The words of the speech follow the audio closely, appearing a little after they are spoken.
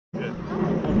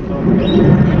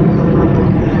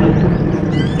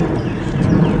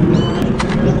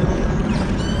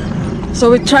So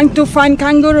we're trying to find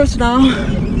kangaroos now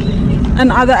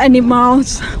and other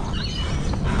animals.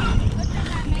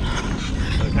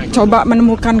 Coba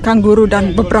menemukan kanguru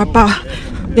dan beberapa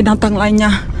binatang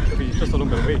lainnya.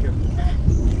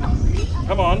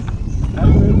 Come on.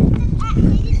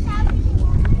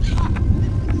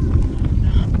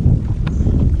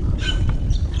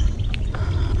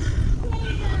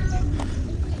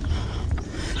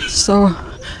 So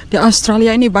di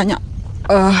Australia ini banyak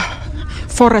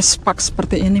forest park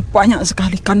seperti ini, banyak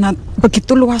sekali karena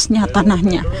begitu luasnya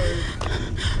tanahnya.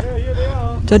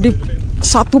 Jadi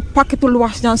satu park itu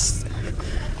luasnya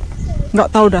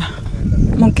nggak tahu dah,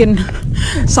 mungkin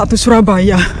satu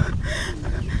Surabaya.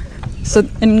 So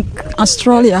in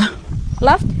Australia,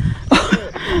 left?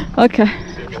 Okay.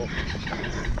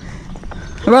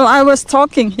 Well, I was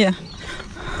talking here.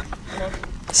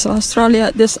 So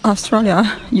Australia,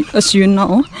 as you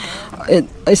know,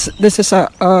 this is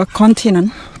a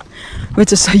continent,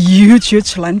 which is a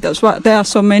huge land. That's why there are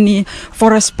so many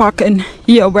forest park in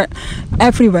here,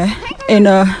 everywhere in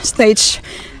a stage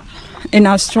in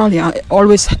Australia.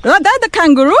 Always, the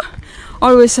kangaroo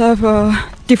always have a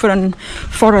different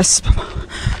forest,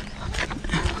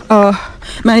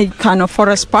 many kind of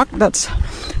forest park. That's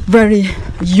very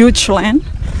huge land,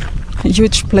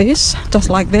 huge place, just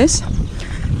like this,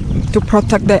 to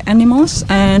protect the animals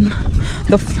and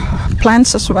the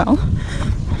plants as well.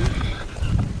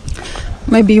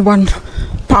 Maybe one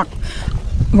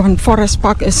forest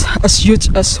park is as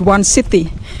huge as one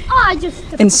city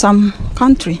in some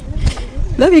country.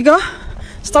 There we go.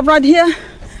 Stop right here.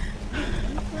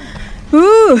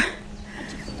 Ooh,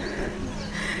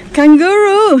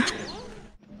 kangaroo.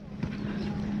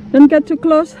 Don't get too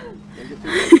close.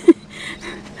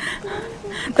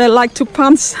 They like to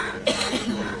pounce.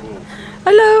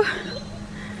 Hello.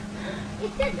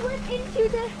 It just went into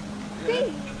the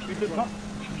thing.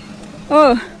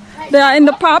 Oh, they are in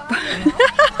the pub.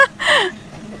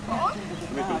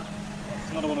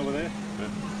 Another one over there.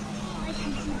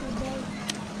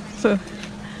 So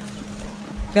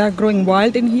they are growing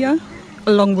wild in here,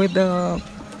 along with the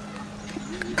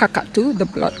kakadu, the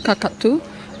blood kakadu,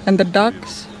 and the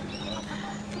ducks.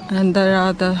 And there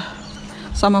are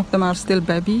some of them are still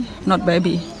baby, not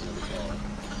baby,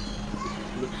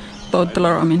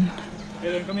 toddler, I mean.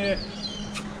 Hey, come here.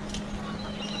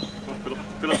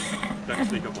 Fill up. Don't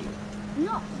sneak up on them.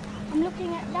 No, I'm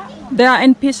looking at that one. They are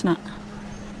in peace now.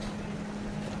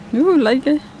 Ooh, like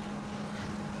it.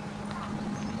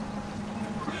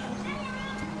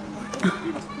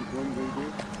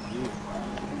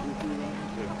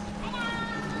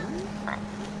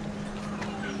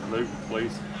 Low,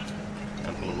 please.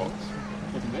 Handful of rocks.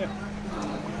 Nothing there.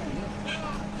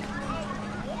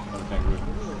 Another kangaroo.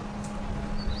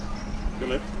 Go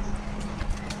left.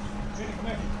 Come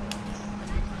here.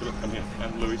 Philip, come here.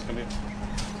 And Louise, come here.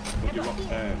 Put your rocks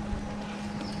down.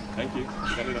 Thank you.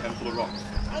 You're going to need a handful of rocks.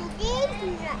 And these are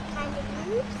not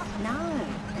kangaroos. No,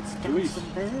 it's Louise. ducks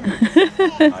and birds.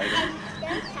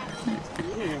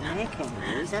 Yeah, they're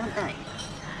kangaroos, aren't they?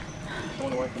 Come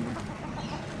on away from them.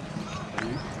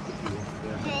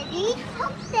 Ready?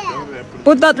 Up there.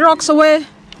 Put that rocks away.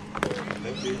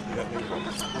 Thank you. You don't need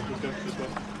rocks. Just go this way.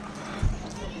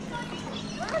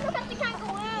 Oh, look at the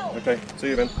kangaroo. Okay, see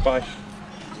you then. Bye.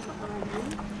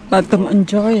 Let them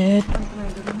enjoy it.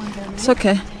 It's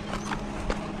okay.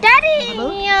 Daddy!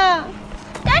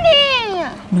 Daddy!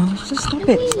 No, just stop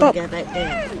it. Stop. Go back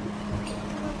down.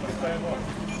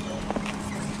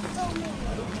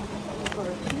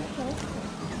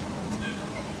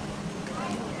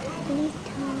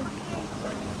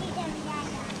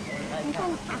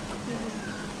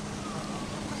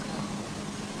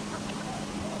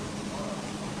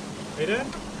 Hayden?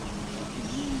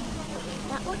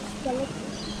 That one's skeleton.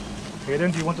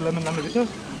 Hayden, do you want a lemon bitter?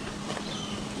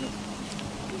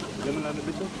 Lemon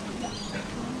bitter?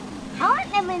 I want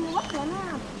them in what one?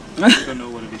 I don't know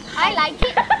what it is. I like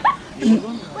it.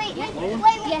 Wait, can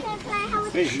I have a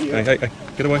Hey,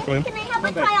 get away from him. Can I have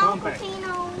a trial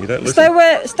You don't Stay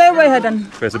listen. away, Hayden.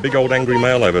 There's a big old angry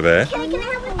male over there. Can I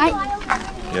have a trial?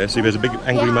 Yeah, see, there's a big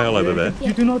angry male over there.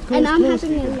 You do not go and I'm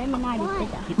having a lemonade.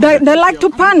 They like to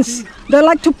punch. They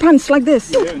like to punch like this.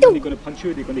 They're going to punch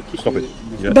you, they're going to kick Stop it.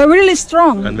 Yeah. They're really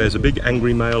strong. And there's a big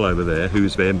angry male over there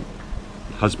who's their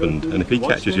husband, and if he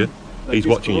catches you, he's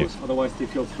watching you. Otherwise they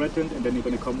feel threatened and then you're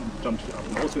going to come jump you up.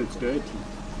 And also it's dirty.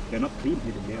 They're not clean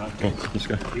here. They are Oh, let's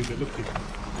go. Let's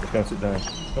Let's go and sit down.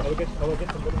 I will get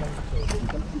some good money.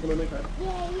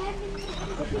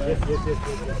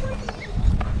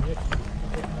 Yes.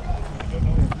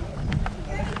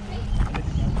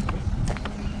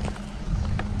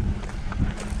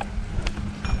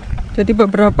 Jadi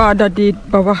beberapa ada di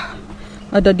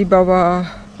bawah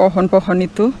pohon-pohon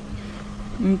itu.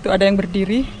 Itu ada yang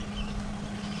berdiri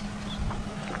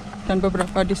dan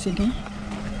beberapa di sini.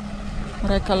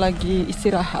 Mereka lagi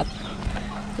istirahat.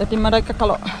 Jadi mereka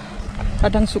kalau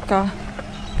kadang suka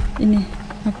ini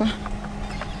apa?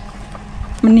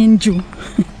 Meninju.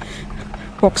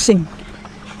 Boxing.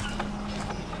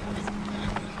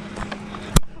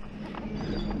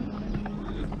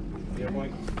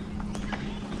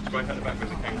 Right at the back there's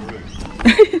a kangaroo.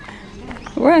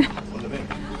 Where? On the bench.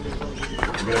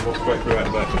 You're going to walk straight through out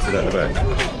the back and sit out the back.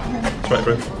 Straight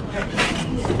through.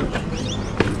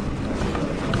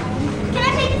 Can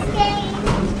I take this game?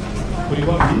 What do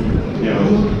you want? Yeah.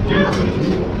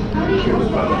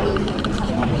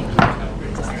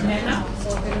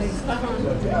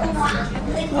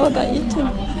 Oh, they're eating.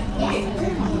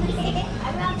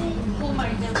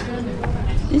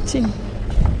 Eating.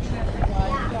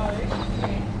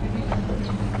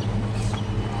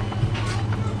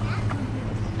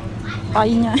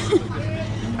 Painya.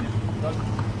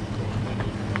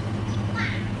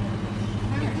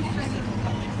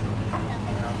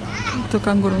 Itu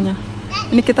kangurunya.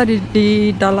 Ini kita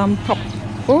di dalam top.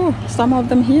 Oh, some of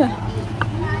them here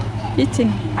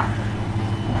eating.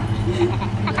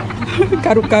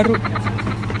 Garu-garu.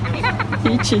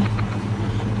 Eating.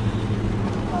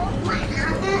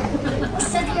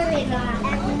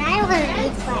 And I want to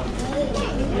eat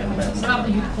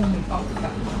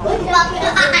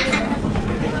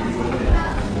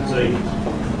See.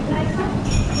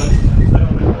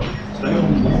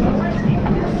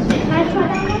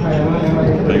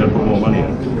 They got to put more money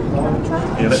in.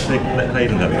 Yeah, let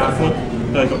Hayden have it.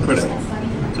 No, he's got credit.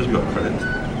 It says we've got credit.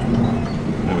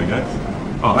 There we go.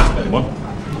 Oh, that's a better one.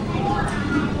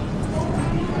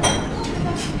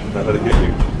 Don't let it get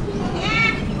you.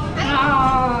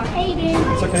 Oh, Hayden.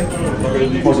 It's okay. Not going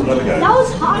to deposit, let it go. That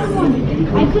was hard one.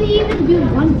 I couldn't even do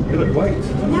one. Yeah, look, wait.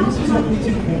 Now it's hard.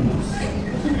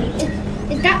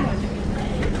 It's that one.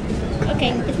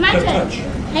 Okay, it's my Don't turn. touch.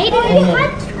 Hayden, you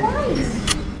had twice.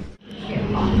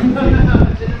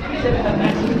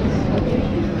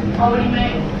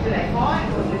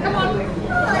 Come on.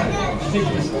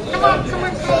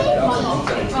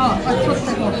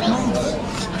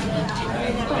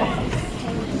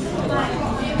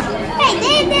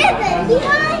 Hey, there,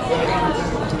 behind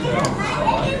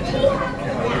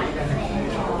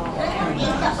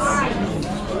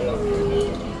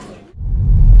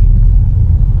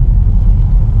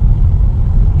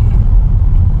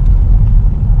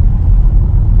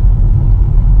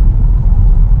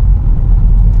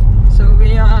So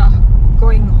we are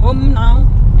going home now.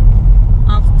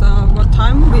 After what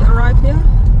time we arrive here?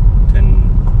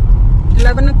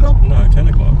 11 o'clock? No, 10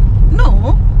 o'clock.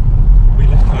 No, We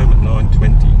left home at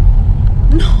 9:20.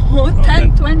 no,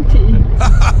 10:20.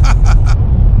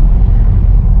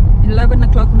 11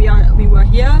 o'clock we were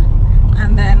here,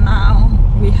 and then now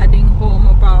we're heading home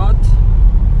about,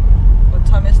 what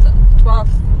time is that? 12,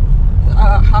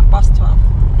 12:30.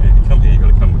 Yeah, if you come here, you've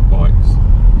got to come with bikes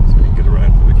so you can get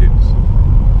around for the kids.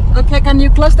 Okay, can you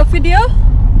close the video?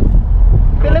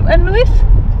 Philip and Luis?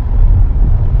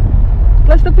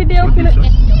 Close the video, Philip.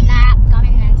 Like,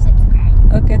 comment, and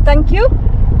subscribe. Okay, thank you.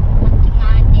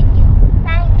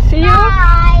 Thanks. See you.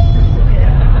 Bye.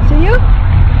 See you. See you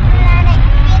in the next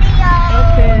video.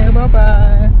 Okay,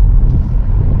 bye-bye.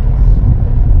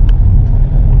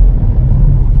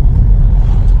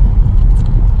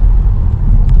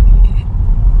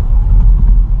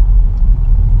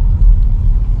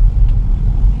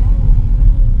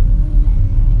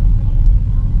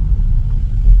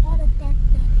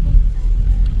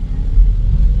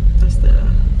 That's the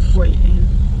way in.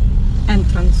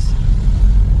 Entrance.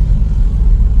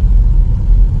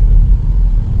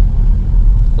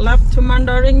 Left to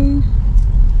Mandarin,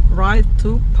 right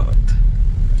to Park.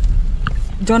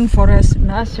 John Forrest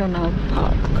National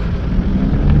Park.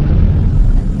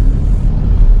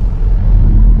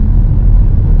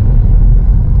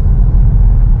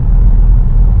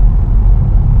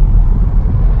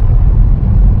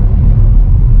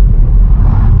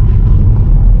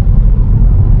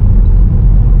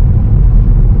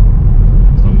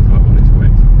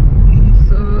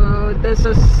 So this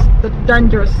is the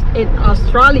dangerous in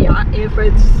Australia. If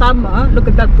it's summer, look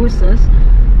at that bushes.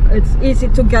 It's easy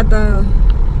to get the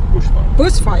Bushfire.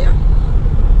 bushfire.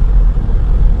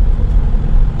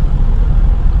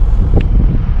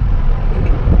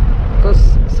 Because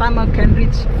summer can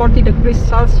reach 40 degrees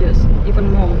Celsius,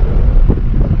 even more.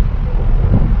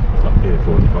 Up here,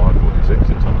 45, 46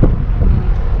 in summer.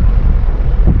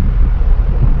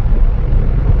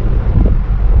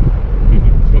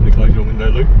 Got me close your window,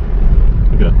 Luke.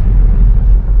 Look at that.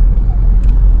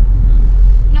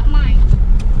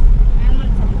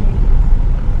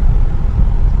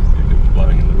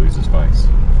 space.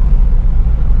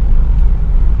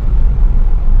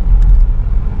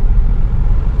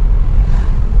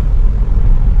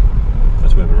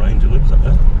 That's where the ranger lives up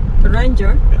there. The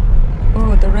ranger? Yeah.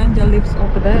 Oh, the ranger lives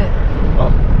over there.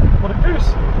 Oh, what a goose!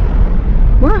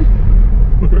 What?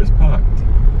 Look where it's parked.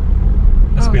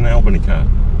 That's been an Albany car.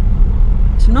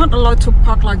 It's not allowed to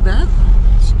park like that.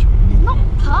 Not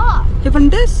park. Even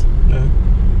this? No.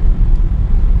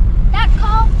 That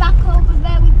car back over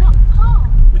there was not park.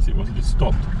 Yes, it was. It just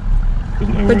stopped.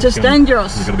 Doesn't know where But it's just going.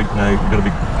 dangerous. You've got to be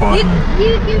quiet.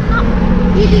 You do not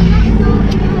know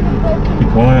if you have a broken.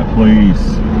 Be quiet, please.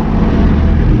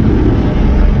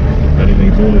 Daddy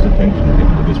needs all his attention to get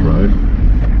to this road.